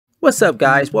What's up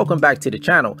guys, welcome back to the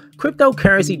channel.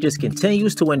 Cryptocurrency just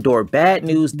continues to endure bad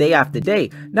news day after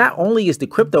day. Not only is the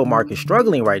crypto market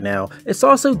struggling right now, it's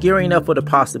also gearing up for the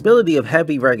possibility of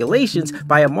heavy regulations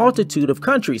by a multitude of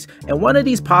countries. And one of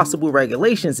these possible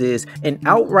regulations is an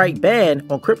outright ban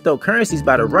on cryptocurrencies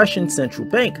by the Russian central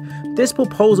bank. This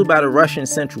proposal by the Russian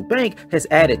central bank has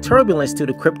added turbulence to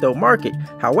the crypto market.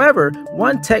 However,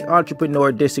 one tech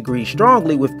entrepreneur disagrees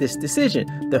strongly with this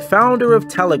decision, the founder of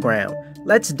Telegram.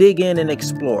 Let's dig in and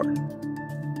explore.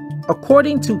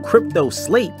 According to Crypto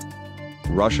Slate,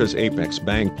 Russia's Apex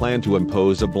Bank plan to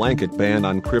impose a blanket ban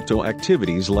on crypto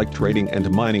activities like trading and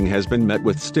mining has been met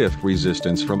with stiff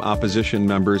resistance from opposition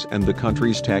members and the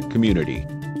country's tech community.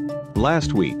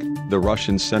 Last week, the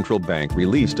Russian central bank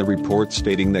released a report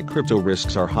stating that crypto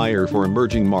risks are higher for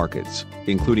emerging markets,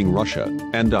 including Russia,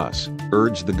 and thus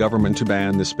urged the government to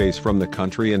ban the space from the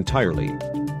country entirely.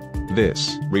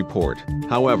 This report,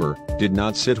 however, did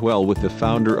not sit well with the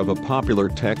founder of a popular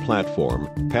tech platform,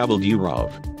 Pavel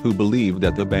Durov, who believed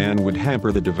that the ban would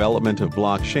hamper the development of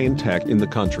blockchain tech in the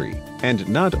country. And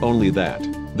not only that,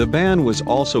 the ban was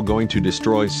also going to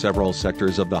destroy several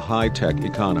sectors of the high-tech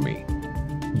economy.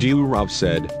 Durov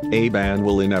said, a ban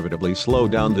will inevitably slow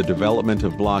down the development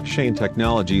of blockchain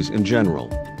technologies in general.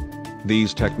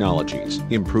 These technologies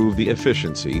improve the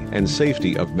efficiency and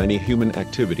safety of many human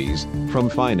activities, from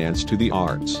finance to the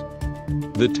arts.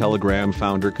 The Telegram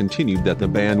founder continued that the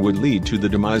ban would lead to the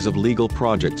demise of legal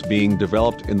projects being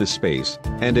developed in the space,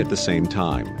 and at the same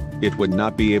time, it would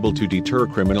not be able to deter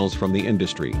criminals from the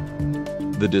industry.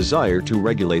 The desire to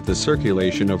regulate the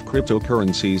circulation of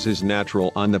cryptocurrencies is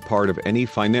natural on the part of any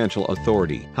financial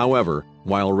authority. However,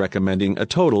 while recommending a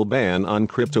total ban on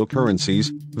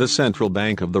cryptocurrencies, the Central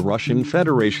Bank of the Russian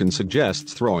Federation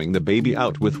suggests throwing the baby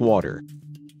out with water.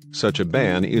 Such a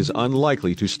ban is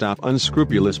unlikely to stop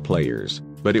unscrupulous players,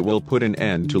 but it will put an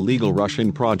end to legal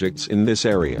Russian projects in this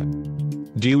area.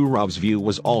 Durov's view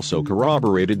was also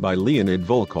corroborated by Leonid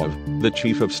Volkov, the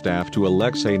chief of staff to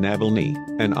Alexei Navalny,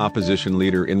 an opposition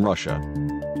leader in Russia.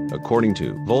 According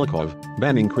to Volkov,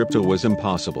 banning crypto was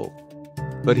impossible.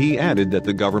 But he added that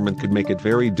the government could make it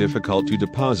very difficult to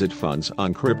deposit funds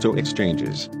on crypto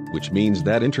exchanges, which means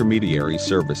that intermediary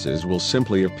services will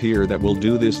simply appear that will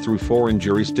do this through foreign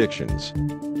jurisdictions.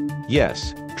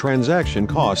 Yes, transaction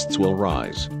costs will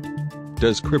rise.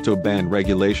 Does crypto ban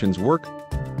regulations work?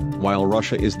 While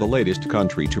Russia is the latest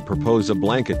country to propose a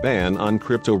blanket ban on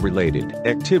crypto-related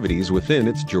activities within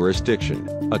its jurisdiction,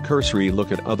 a cursory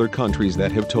look at other countries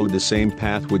that have towed the same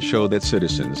path would show that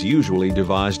citizens usually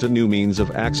devised a new means of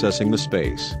accessing the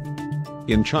space.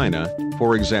 In China,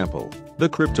 for example, the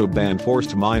crypto ban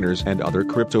forced miners and other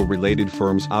crypto-related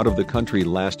firms out of the country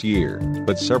last year,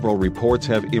 but several reports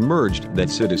have emerged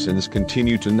that citizens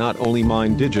continue to not only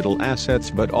mine digital assets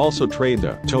but also trade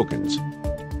the tokens.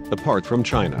 Apart from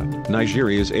China,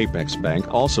 Nigeria's Apex Bank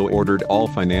also ordered all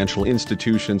financial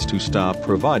institutions to stop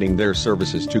providing their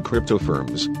services to crypto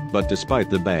firms, but despite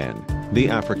the ban, the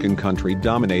African country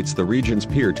dominates the region's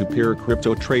peer-to-peer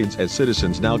crypto trades as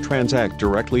citizens now transact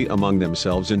directly among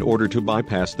themselves in order to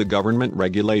bypass the government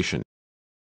regulation.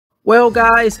 well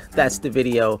guys, that's the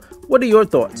video. What are your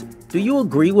thoughts? Do you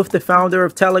agree with the founder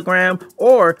of Telegram,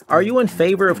 or are you in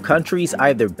favor of countries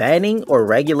either banning or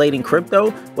regulating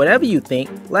crypto? Whatever you think,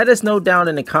 let us know down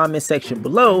in the comment section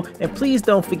below, and please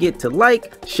don't forget to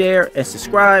like, share, and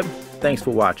subscribe. Thanks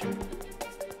for watching.